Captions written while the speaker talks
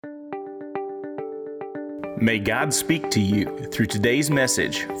May God speak to you through today's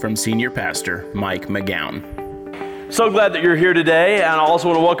message from Senior Pastor Mike McGowan. So glad that you're here today, and I also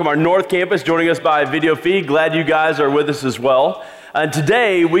want to welcome our North Campus joining us by video feed. Glad you guys are with us as well. And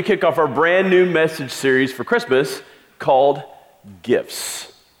today we kick off our brand new message series for Christmas called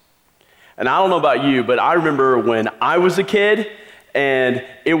Gifts. And I don't know about you, but I remember when I was a kid and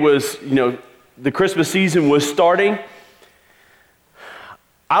it was, the Christmas season was starting.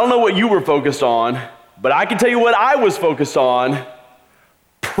 I don't know what you were focused on, but I can tell you what I was focused on: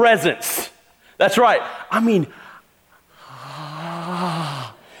 presents. That's right. I mean,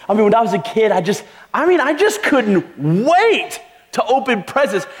 when I was a kid, I just couldn't wait to open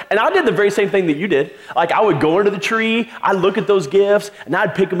presents. And I did the very same thing that you did. Like, I would go under the tree, I'd look at those gifts, and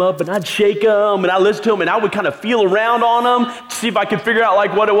I'd pick them up, and I'd shake them, and I'd listen to them, and I would kind of feel around on them to see if I could figure out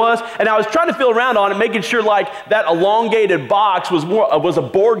what it was. And I was trying to feel around on it, making sure that elongated box was a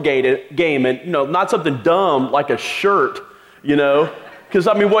board game, and not something dumb like a shirt, because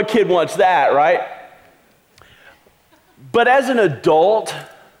what kid wants that, right? But as an adult,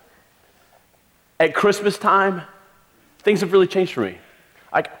 at Christmas time, things have really changed for me.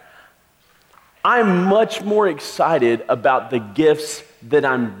 I'm much more excited about the gifts that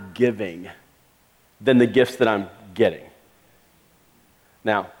I'm giving than the gifts that I'm getting.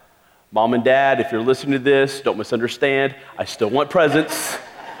 Now, Mom and Dad, if you're listening to this, don't misunderstand. I still want presents,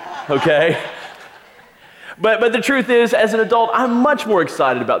 okay? But the truth is, as an adult, I'm much more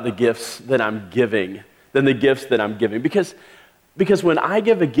excited about the gifts that I'm giving than the gifts that I'm giving. Because when I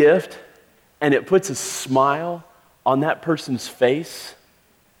give a gift and it puts a smile on that person's face,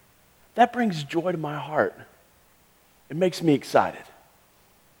 that brings joy to my heart. It makes me excited.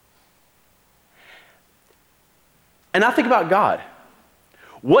 And I think about God.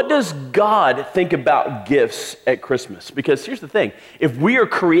 What does God think about gifts at Christmas? Because here's the thing. If we are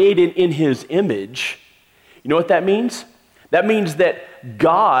created in His image, you know what that means? That means that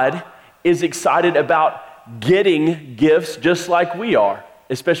God is excited about getting gifts just like we are,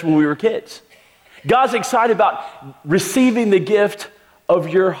 especially when we were kids. God's excited about receiving the gift of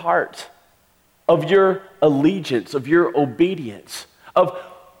your heart, of your allegiance, of your obedience, of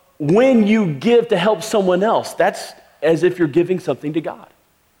when you give to help someone else. That's as if you're giving something to God.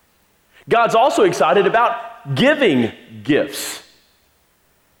 God's also excited about giving gifts.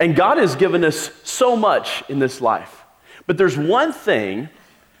 And God has given us so much in this life. But there's one thing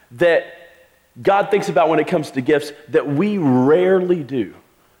that God thinks about when it comes to gifts that we rarely do.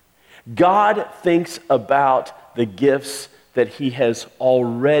 God thinks about the gifts that He has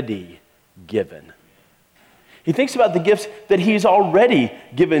already given. He thinks about the gifts that He's already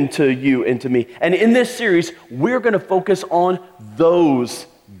given to you and to me. And in this series, we're going to focus on those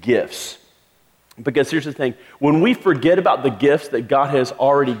gifts. Because here's the thing, when we forget about the gifts that God has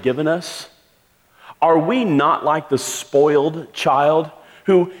already given us, are we not like the spoiled child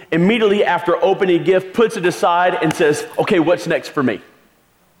who immediately after opening a gift puts it aside and says, okay, what's next for me?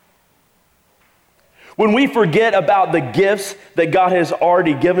 When we forget about the gifts that God has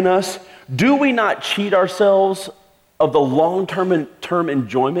already given us, do we not cheat ourselves of the long-term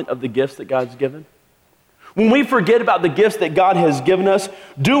enjoyment of the gifts that God's given? When we forget about the gifts that God has given us,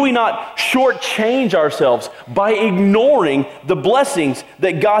 do we not shortchange ourselves by ignoring the blessings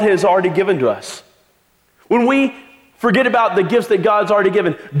that God has already given to us? When we forget about the gifts that God's already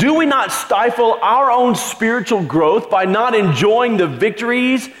given, do we not stifle our own spiritual growth by not enjoying the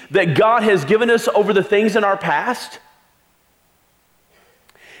victories that God has given us over the things in our past?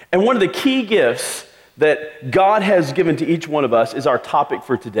 And one of the key gifts that God has given to each one of us is our topic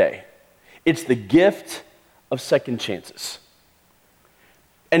for today. It's the gift of second chances.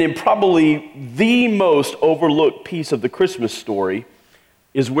 And in probably the most overlooked piece of the Christmas story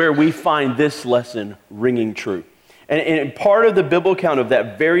is where we find this lesson ringing true. And in part of the biblical account of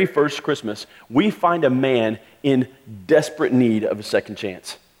that very first Christmas, we find a man in desperate need of a second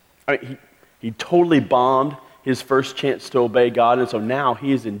chance. He totally bombed his first chance to obey God, and so now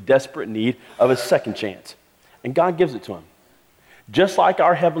he is in desperate need of a second chance. And God gives it to him. Just like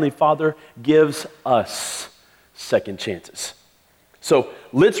our Heavenly Father gives us second chances. So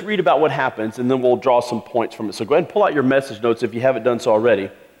let's read about what happens, and then we'll draw some points from it. So go ahead and pull out your message notes if you haven't done so already.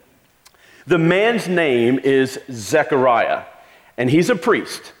 The man's name is Zechariah, and he's a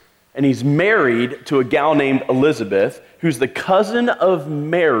priest, and he's married to a gal named Elizabeth, who's the cousin of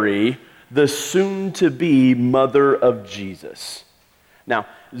Mary, the soon-to-be mother of Jesus. Now,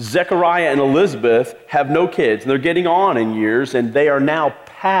 Zechariah and Elizabeth have no kids, and they're getting on in years, and they are now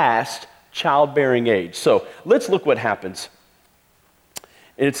past childbearing age. So let's look what happens.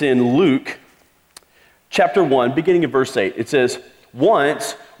 It's in Luke chapter 1, beginning of verse 8. It says,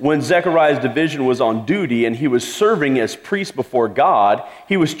 once when Zechariah's division was on duty and he was serving as priest before God,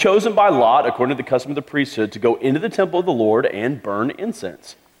 he was chosen by lot, according to the custom of the priesthood, to go into the temple of the Lord and burn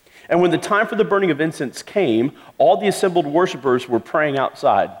incense. And when the time for the burning of incense came, all the assembled worshipers were praying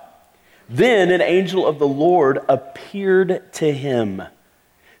outside. Then an angel of the Lord appeared to him,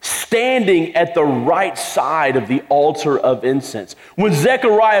 standing at the right side of the altar of incense. When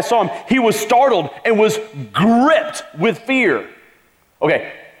Zechariah saw him, he was startled and was gripped with fear.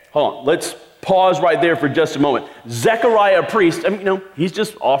 Okay, hold on. Let's pause right there for just a moment. Zechariah, a priest, he's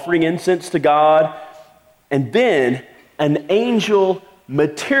just offering incense to God. And then an angel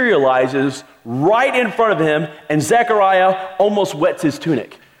materializes right in front of him, and Zechariah almost wets his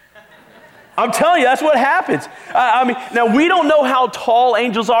tunic. I'm telling you, that's what happens. Now we don't know how tall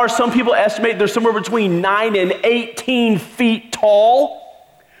angels are. Some people estimate they're somewhere between 9 and 18 feet tall.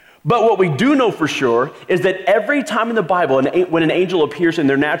 But what we do know for sure is that every time in the Bible, when an angel appears in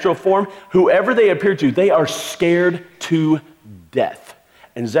their natural form, whoever they appear to, they are scared to death.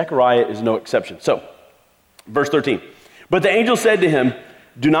 And Zechariah is no exception. So, verse 13. But the angel said to him,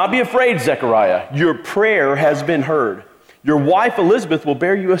 "Do not be afraid, Zechariah. Your prayer has been heard. Your wife Elizabeth will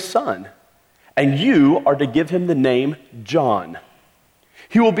bear you a son, and you are to give him the name John.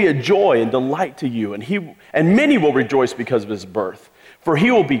 He will be a joy and delight to you, and many will rejoice because of his birth. For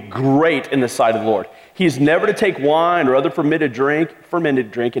he will be great in the sight of the Lord. He is never to take wine or other fermented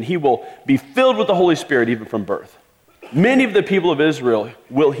drink, and he will be filled with the Holy Spirit even from birth. Many of the people of Israel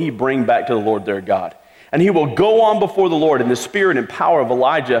will he bring back to the Lord their God. And he will go on before the Lord in the spirit and power of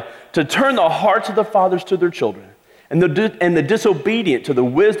Elijah to turn the hearts of the fathers to their children, and the disobedient to the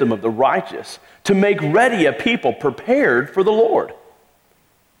wisdom of the righteous, to make ready a people prepared for the Lord."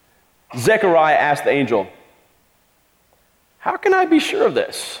 Zechariah asked the angel, "How can I be sure of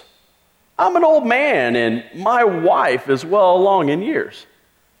this? I'm an old man, and my wife is well along in years."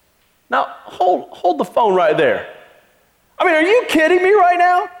 Now, hold the phone right there. Are you kidding me right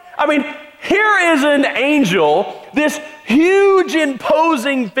now? Here is an angel, this huge,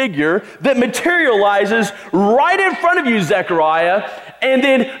 imposing figure that materializes right in front of you, Zechariah, and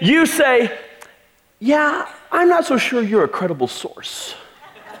then you say, "Yeah, I'm not so sure you're a credible source.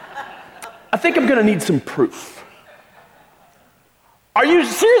 I think I'm going to need some proof." Are you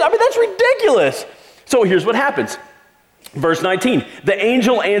serious? That's ridiculous. So here's what happens. Verse 19, the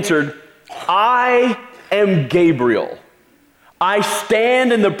angel answered, "I am Gabriel. I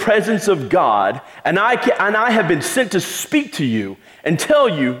stand in the presence of God, and I have been sent to speak to you and tell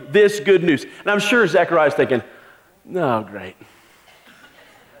you this good news." And I'm sure Zechariah's thinking, "No, great.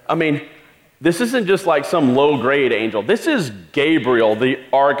 This isn't just like some low-grade angel. This is Gabriel, the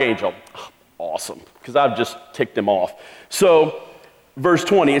archangel." Awesome, because I've just ticked him off. So, verse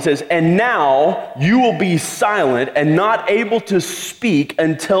 20, it says, "And now you will be silent and not able to speak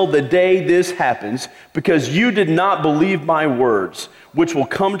until the day this happens, because you did not believe my words, which will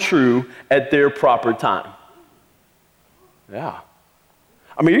come true at their proper time." Yeah.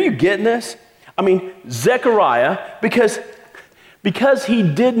 Are you getting this? Zechariah, because he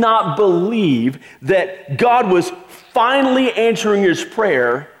did not believe that God was finally answering his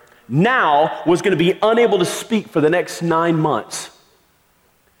prayer, now was going to be unable to speak for the next 9 months.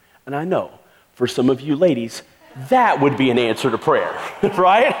 And I know, for some of you ladies, that would be an answer to prayer,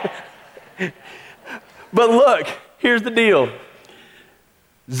 right? But look, here's the deal.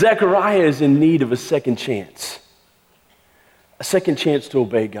 Zechariah is in need of a second chance to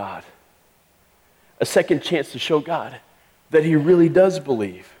obey God, a second chance to show God that he really does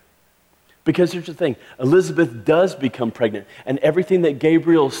believe. Because here's the thing, Elizabeth does become pregnant, and everything that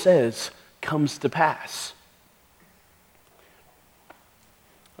Gabriel says comes to pass.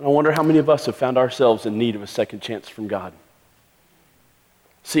 And I wonder how many of us have found ourselves in need of a second chance from God.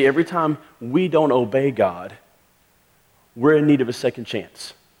 See, every time we don't obey God, we're in need of a second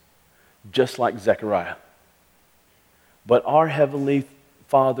chance, just like Zechariah. But our Heavenly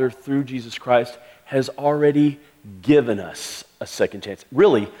Father, through Jesus Christ, has already given us a second chance,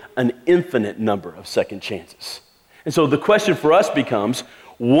 really an infinite number of second chances. And so the question for us becomes,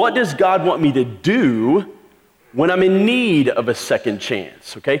 what does God want me to do when I'm in need of a second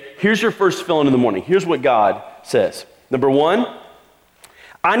chance? Okay, here's your first fill-in the morning. Here's what God says. Number one,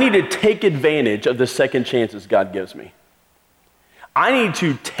 I need to take advantage of the second chances God gives me. I need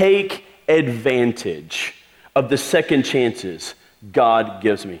to take advantage of the second chances God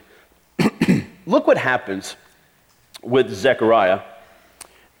gives me. Look what happens with Zechariah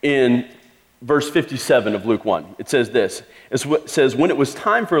in verse 57 of Luke 1. It says this. It says, "When it was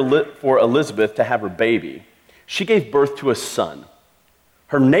time for Elizabeth to have her baby, she gave birth to a son.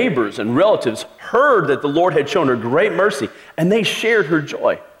 Her neighbors and relatives heard that the Lord had shown her great mercy, and they shared her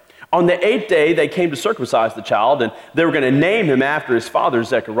joy. On the 8th day, they came to circumcise the child, and they were going to name him after his father,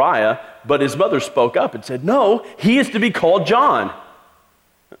 Zechariah, but his mother spoke up and said, "No, he is to be called John."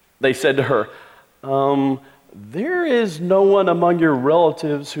 They said to her, "There is no one among your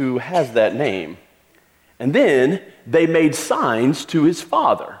relatives who has that name." And then they made signs to his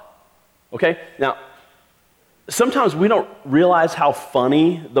father. Okay, now, sometimes we don't realize how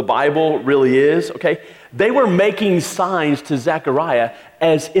funny the Bible really is, okay? They were making signs to Zechariah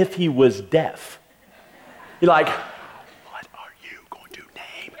as if he was deaf. You're like, "What are you going to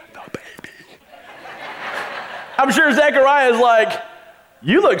name the baby?" I'm sure Zechariah is like,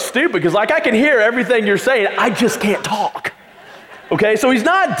 "You look stupid because like I can hear everything you're saying. I just can't talk." Okay, so he's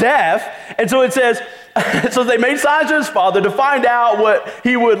not deaf. And so it says, so they made signs to his father to find out what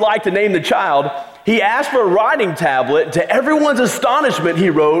he would like to name the child. He asked for a writing tablet. To everyone's astonishment, he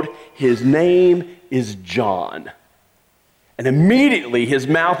wrote, "His name is John." And immediately his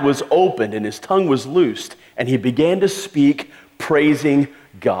mouth was opened and his tongue was loosed, and he began to speak, praising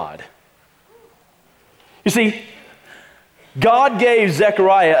God. You see, God gave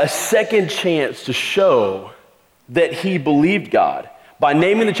Zechariah a second chance to show that he believed God by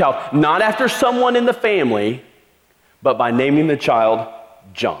naming the child, not after someone in the family, but by naming the child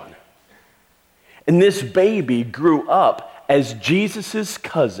John. And this baby grew up as Jesus'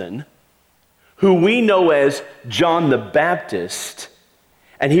 cousin, who we know as John the Baptist,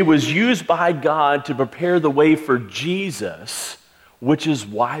 and he was used by God to prepare the way for Jesus, which is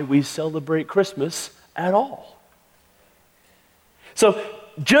why we celebrate Christmas at all. So,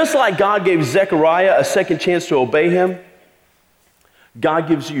 just like God gave Zechariah a second chance to obey him, God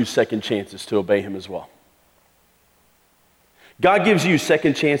gives you second chances to obey him as well. God gives you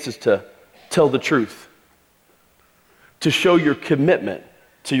second chances to tell the truth, to show your commitment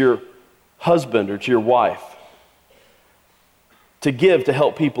to your husband or to your wife, to give to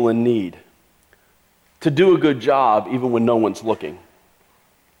help people in need, to do a good job even when no one's looking,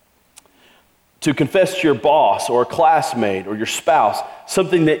 to confess to your boss or a classmate or your spouse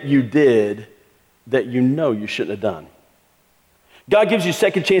something that you did that you know you shouldn't have done. God gives you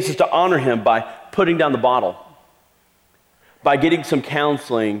second chances to honor him by putting down the bottle, by getting some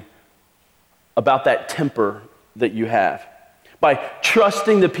counseling about that temper that you have, by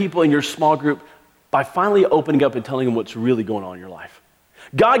trusting the people in your small group, by finally opening up and telling them what's really going on in your life.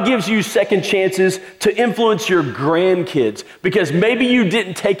 God gives you second chances to influence your grandkids because maybe you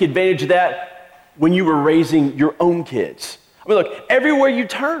didn't take advantage of that when you were raising your own kids. I mean, look, everywhere you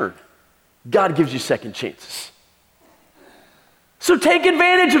turn, God gives you second chances. So take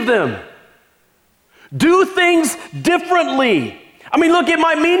advantage of them. Do things differently. I mean, look, it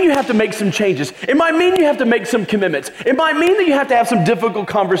might mean you have to make some changes. It might mean you have to make some commitments. It might mean that you have to have some difficult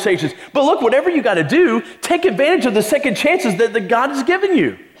conversations. But look, whatever you got to do, take advantage of the second chances that God has given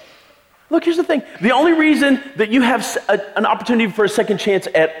you. Look, here's the thing. The only reason that you have an opportunity for a second chance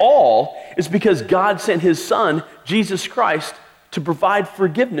at all is because God sent his son, Jesus Christ, to provide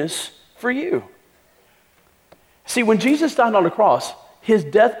forgiveness for you. See, when Jesus died on the cross, his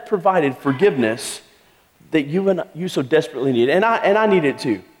death provided forgiveness that you so desperately need. And I need it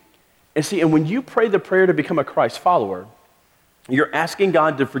too. And see, and when you pray the prayer to become a Christ follower, you're asking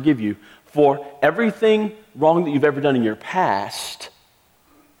God to forgive you for everything wrong that you've ever done in your past,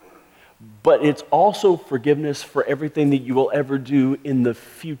 but it's also forgiveness for everything that you will ever do in the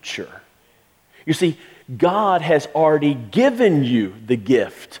future. You see, God has already given you the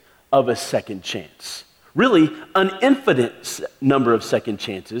gift of a second chance. Really, an infinite number of second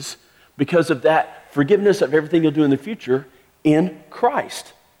chances because of that forgiveness of everything you'll do in the future in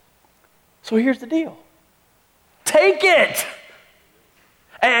Christ. So here's the deal. Take it!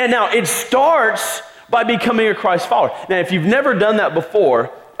 And now it starts by becoming a Christ follower. Now, if you've never done that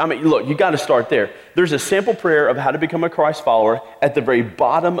before, I mean, look, you got to start there. There's a sample prayer of how to become a Christ follower at the very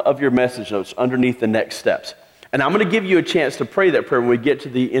bottom of your message notes underneath the next steps. And I'm going to give you a chance to pray that prayer when we get to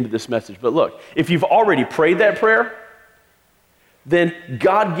the end of this message. But look, if you've already prayed that prayer, then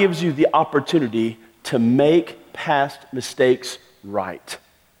God gives you the opportunity to make past mistakes right.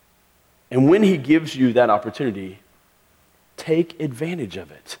 And when he gives you that opportunity, take advantage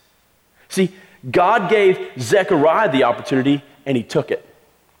of it. See, God gave Zechariah the opportunity and he took it.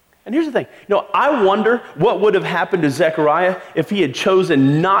 And here's the thing. You know, I wonder what would have happened to Zechariah if he had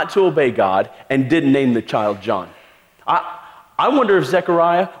chosen not to obey God and didn't name the child John. I wonder if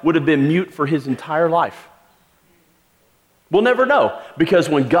Zechariah would have been mute for his entire life. We'll never know, because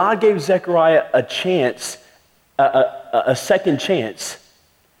when God gave Zechariah a chance, a second chance,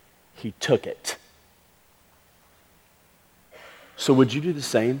 he took it. So would you do the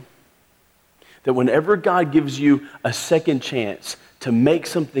same? That whenever God gives you a second chance to make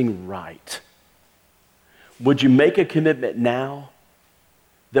something right, would you make a commitment now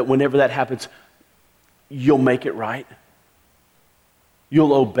that whenever that happens, you'll make it right?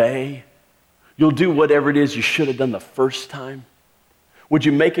 You'll obey? You'll do whatever it is you should have done the first time? Would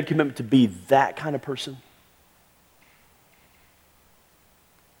you make a commitment to be that kind of person?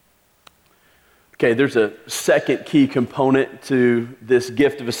 Okay, there's a second key component to this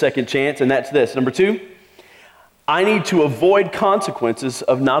gift of a second chance, and that's this. Number 2, I need to avoid consequences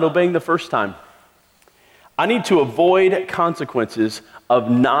of not obeying the first time. I need to avoid consequences of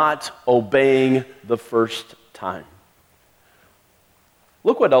not obeying the first time.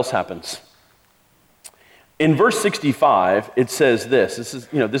 Look what else happens. In verse 65, it says this.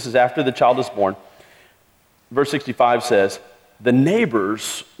 This is after the child is born. Verse 65 says, the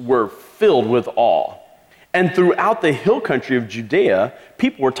neighbors were filled with awe. And throughout the hill country of Judea,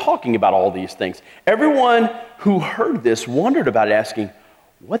 people were talking about all these things. Everyone who heard this wondered about it, asking,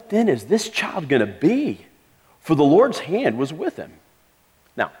 what then is this child going to be? For the Lord's hand was with him.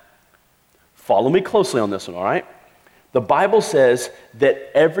 Now, follow me closely on this one, all right? The Bible says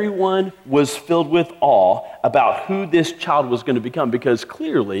that everyone was filled with awe about who this child was going to become, because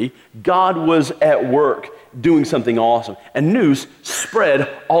clearly God was at work doing something awesome. And news spread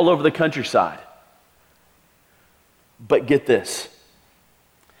all over the countryside. But get this,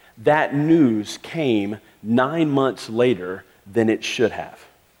 that news came 9 months later than it should have.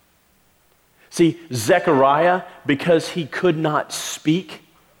 See, Zechariah, because he could not speak,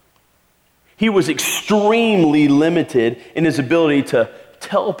 he was extremely limited in his ability to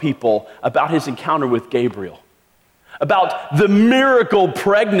tell people about his encounter with Gabriel, about the miracle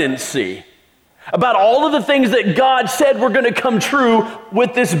pregnancy, about all of the things that God said were going to come true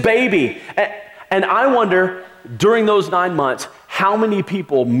with this baby. And I wonder, during those 9 months, how many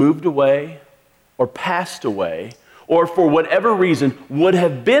people moved away or passed away or for whatever reason would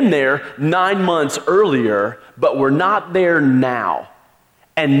have been there 9 months earlier but were not there now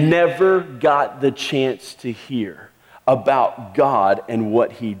and never got the chance to hear about God and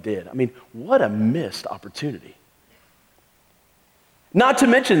what he did. I mean, what a missed opportunity. Not to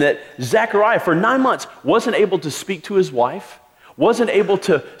mention that Zechariah, for 9 months, wasn't able to speak to his wife, wasn't able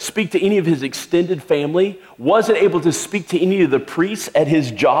to speak to any of his extended family, wasn't able to speak to any of the priests at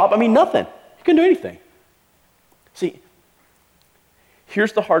his job. I mean, nothing. He couldn't do anything. See,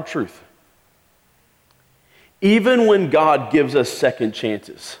 here's the hard truth. Even when God gives us second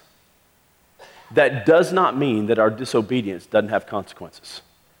chances, that does not mean that our disobedience doesn't have consequences.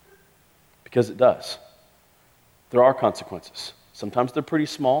 Because it does. There are consequences. Sometimes they're pretty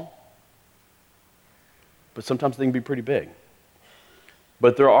small, but sometimes they can be pretty big.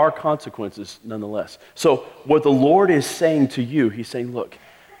 But there are consequences nonetheless. So what the Lord is saying to you, he's saying, look,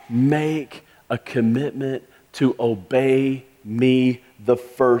 make a commitment to obey me the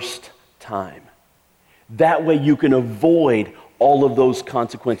first time. That way you can avoid all of those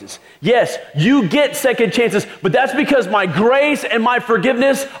consequences. Yes, you get second chances, but that's because my grace and my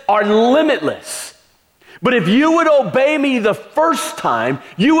forgiveness are limitless. But if you would obey me the first time,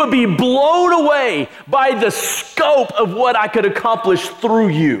 you would be blown away by the scope of what I could accomplish through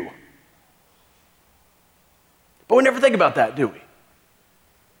you. But we never think about that, do we?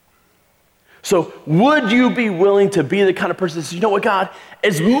 So would you be willing to be the kind of person that says, you know what, God,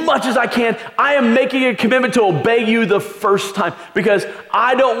 as much as I can, I am making a commitment to obey you the first time because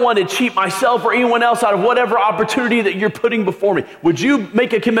I don't want to cheat myself or anyone else out of whatever opportunity that you're putting before me. Would you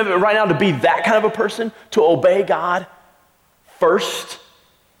make a commitment right now to be that kind of a person, to obey God first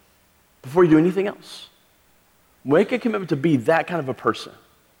before you do anything else? Make a commitment to be that kind of a person.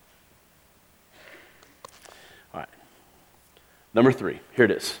 All right. Number 3, here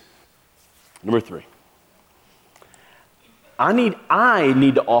it is. Number 3, I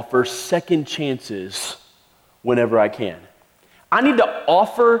need to offer second chances whenever I can. I need to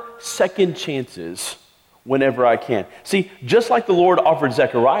offer second chances whenever I can. See, just like the Lord offered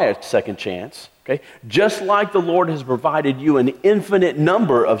Zechariah a second chance, okay, just like the Lord has provided you an infinite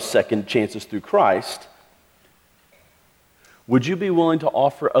number of second chances through Christ, would you be willing to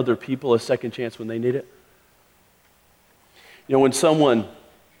offer other people a second chance when they need it? You know, when someone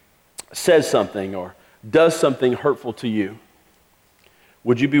says something or does something hurtful to you,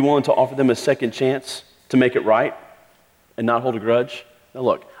 would you be willing to offer them a second chance to make it right and not hold a grudge? Now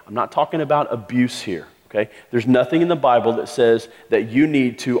look, I'm not talking about abuse here, okay? There's nothing in the Bible that says that you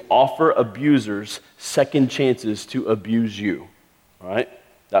need to offer abusers second chances to abuse you, all right?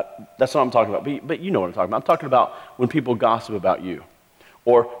 That's what I'm talking about, but you know what I'm talking about. I'm talking about when people gossip about you,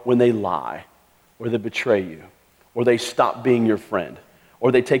 or when they lie, or they betray you, or they stop being your friend,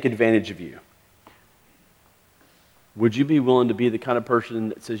 or they take advantage of you, would you be willing to be the kind of person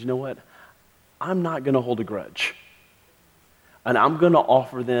that says, you know what, I'm not going to hold a grudge, and I'm going to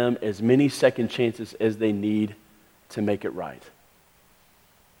offer them as many second chances as they need to make it right?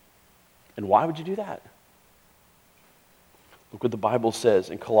 And why would you do that? Look what the Bible says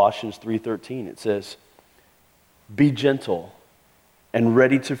in Colossians 3:13. It says, be gentle and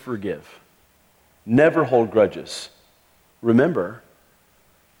ready to forgive. Never hold grudges. Remember,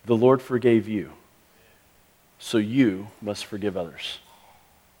 the Lord forgave you, so you must forgive others.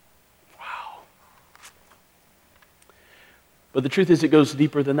 Wow. But the truth is, it goes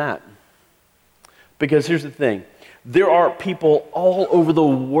deeper than that. Because here's the thing. There are people all over the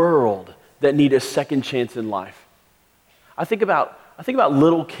world that need a second chance in life. I think about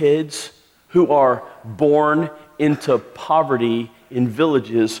little kids who are born into poverty in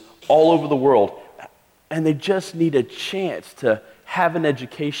villages all over the world, and they just need a chance to have an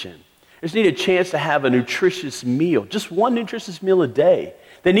education. They just need a chance to have a nutritious meal, just one nutritious meal a day.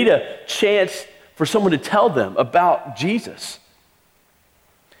 They need a chance for someone to tell them about Jesus.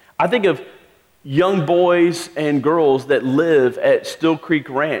 I think of young boys and girls that live at Still Creek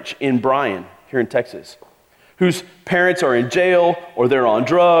Ranch in Bryan, here in Texas, whose parents are in jail or they're on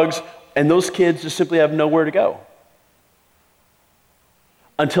drugs, and those kids just simply have nowhere to go.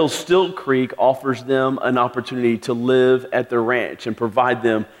 Until Still Creek offers them an opportunity to live at their ranch and provide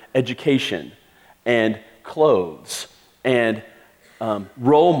them education and clothes and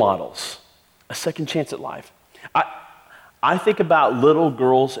role models, a second chance at life. I think about little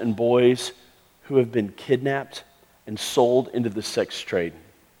girls and boys who have been kidnapped and sold into the sex trade.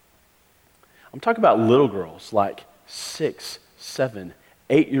 I'm talking about little girls, like 6, 7,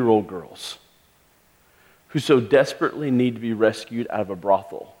 8-year-old girls who so desperately need to be rescued out of a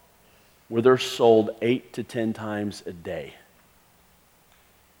brothel where they're sold 8 to 10 times a day.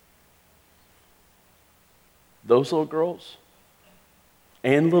 Those little girls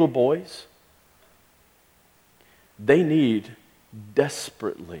and little boys, they need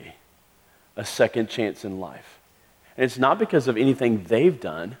desperately a second chance in life. And it's not because of anything they've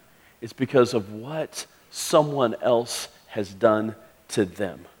done, it's because of what someone else has done to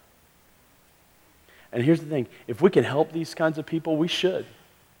them. And here's the thing, if we can help these kinds of people, we should.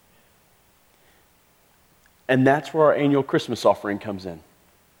 And that's where our annual Christmas offering comes in.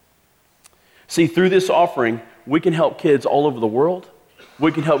 See, through this offering, we can help kids all over the world,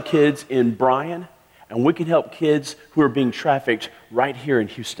 we can help kids in Bryan, and we can help kids who are being trafficked right here in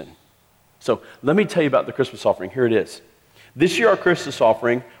Houston. So let me tell you about the Christmas offering. Here it is. This year, our Christmas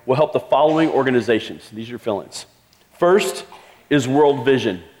offering will help the following organizations. These are your fill-ins. First is World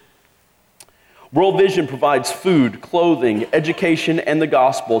Vision. World Vision provides food, clothing, education, and the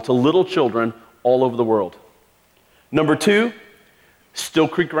gospel to little children all over the world. Number 2, Still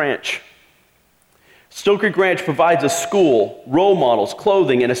Creek Ranch. Still Creek Ranch provides a school, role models,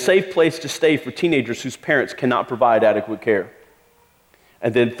 clothing, and a safe place to stay for teenagers whose parents cannot provide adequate care.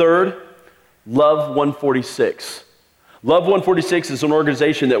 And then third, Love 146. Love 146 is an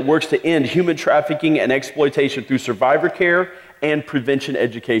organization that works to end human trafficking and exploitation through survivor care and prevention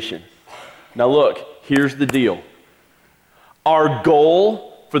education. Now look, here's the deal. Our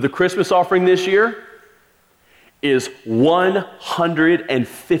goal for the Christmas offering this year is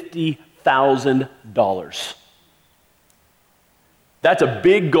 $150,000. That's a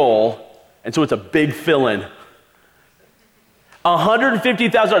big goal, and so it's a big fill-in.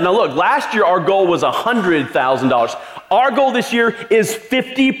 $150,000. Now look, last year our goal was $100,000. Our goal this year is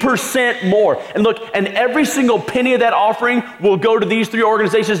 50% more. And look, and every single penny of that offering will go to these 3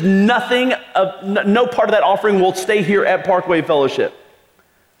 organizations. No part of that offering will stay here at Parkway Fellowship.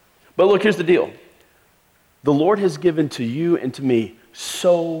 But look, here's the deal. The Lord has given to you and to me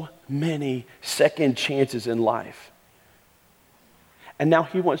so many second chances in life. And now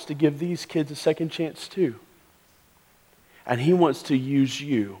He wants to give these kids a second chance too. And He wants to use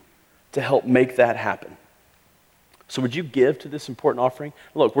you to help make that happen. So would you give to this important offering?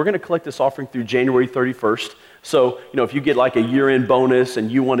 Look, we're going to collect this offering through January 31st. So, if you get like a year-end bonus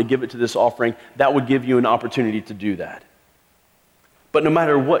and you want to give it to this offering, that would give you an opportunity to do that. But no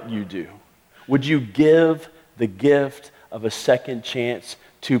matter what you do, would you give the gift of a second chance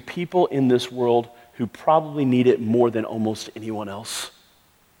to people in this world who probably need it more than almost anyone else?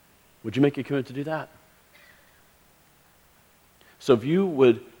 Would you make a commitment to do that? So if you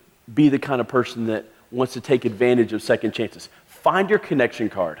would be the kind of person that wants to take advantage of second chances, find your connection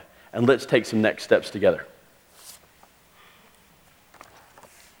card and let's take some next steps together.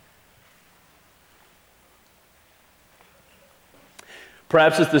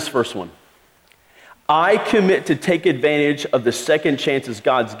 Perhaps it's this first one. I commit to take advantage of the second chances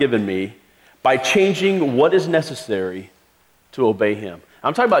God's given me by changing what is necessary to obey him.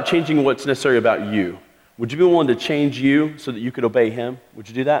 I'm talking about changing what's necessary about you. Would you be willing to change you so that you could obey him? Would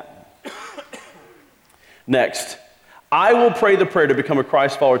you do that? Next, I will pray the prayer to become a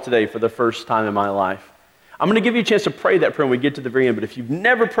Christ follower today for the first time in my life. I'm going to give you a chance to pray that prayer when we get to the very end, but if you've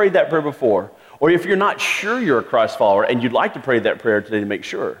never prayed that prayer before, or if you're not sure you're a Christ follower and you'd like to pray that prayer today to make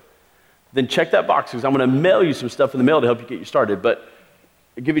sure, then check that box because I'm going to mail you some stuff in the mail to help you get you started, but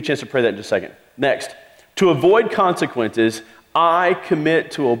I'll give you a chance to pray that in just a second. Next, to avoid consequences, I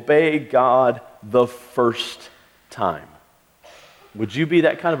commit to obey God the first time. Would you be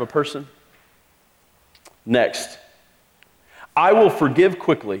that kind of a person? Next, I will forgive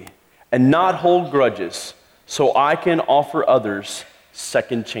quickly and not hold grudges so I can offer others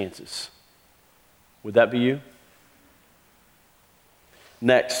second chances. Would that be you?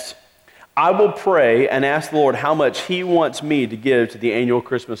 Next, I will pray and ask the Lord how much he wants me to give to the annual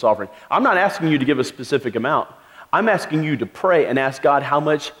Christmas offering. I'm not asking you to give a specific amount. I'm asking you to pray and ask God how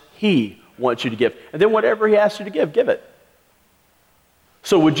much he wants you to give. And then whatever he asks you to give it.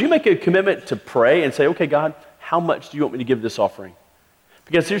 So would you make a commitment to pray and say, okay, God, how much do you want me to give this offering?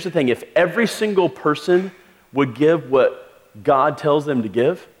 Because here's the thing, if every single person would give what God tells them to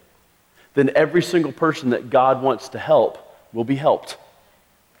give, then every single person that God wants to help will be helped.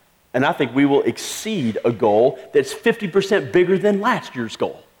 And I think we will exceed a goal that's 50% bigger than last year's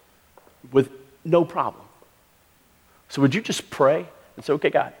goal with no problem. So would you just pray and say, okay,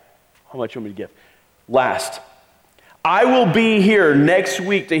 God, how much do you want me to give? Last, I will be here next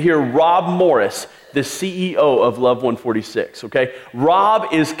week to hear Rob Morris, the CEO of Love 146, okay?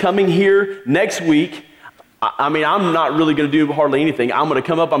 Rob is coming here next week. I mean, I'm not really going to do hardly anything. I'm going to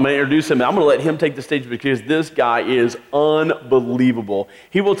come up, I'm going to introduce him, and I'm going to let him take the stage because this guy is unbelievable.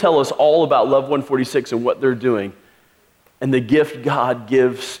 He will tell us all about Love 146 and what they're doing and the gift God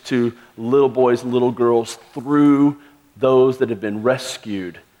gives to little boys and little girls through those that have been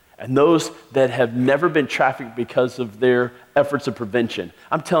rescued and those that have never been trafficked because of their efforts of prevention.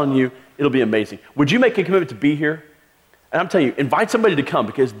 I'm telling you, it'll be amazing. Would you make a commitment to be here? And I'm telling you, invite somebody to come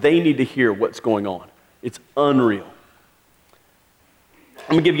because they need to hear what's going on. It's unreal. I'm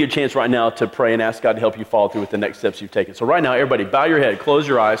going to give you a chance right now to pray and ask God to help you follow through with the next steps you've taken. So right now, everybody, bow your head, close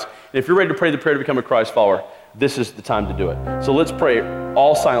your eyes, and if you're ready to pray the prayer to become a Christ follower, this is the time to do it. So let's pray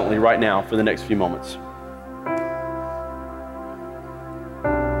all silently right now for the next few moments.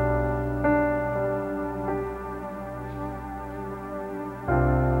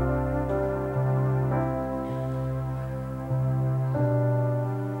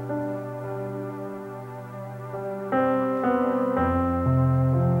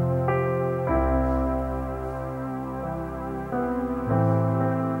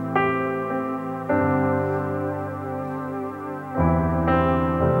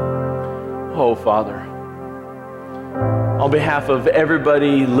 Oh, Father, on behalf of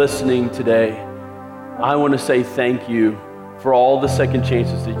everybody listening today, I want to say thank you for all the second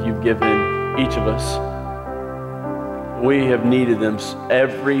chances that you've given each of us. We have needed them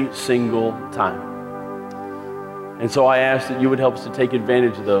every single time. And so I ask that you would help us to take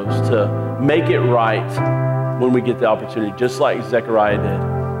advantage of those, to make it right when we get the opportunity, just like Zechariah did.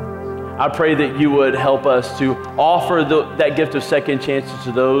 I pray that you would help us to offer that gift of second chances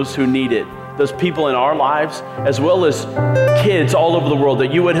to those who need it, those people in our lives, as well as kids all over the world,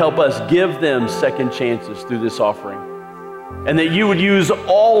 that you would help us give them second chances through this offering. And that you would use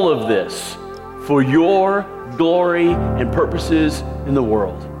all of this for your glory and purposes in the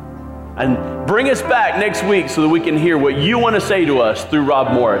world. And bring us back next week so that we can hear what you want to say to us through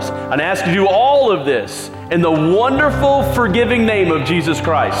Rob Morris. And I ask you to do all of this in the wonderful, forgiving name of Jesus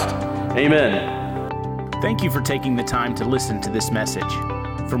Christ. Amen. Thank you for taking the time to listen to this message.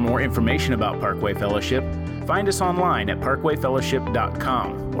 For more information about Parkway Fellowship, find us online at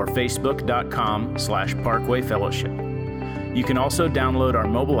parkwayfellowship.com or facebook.com/Parkway Fellowship. You can also download our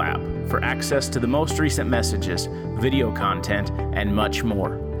mobile app for access to the most recent messages, video content, and much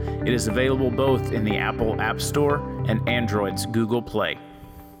more. It is available both in the Apple App Store and Android's Google Play.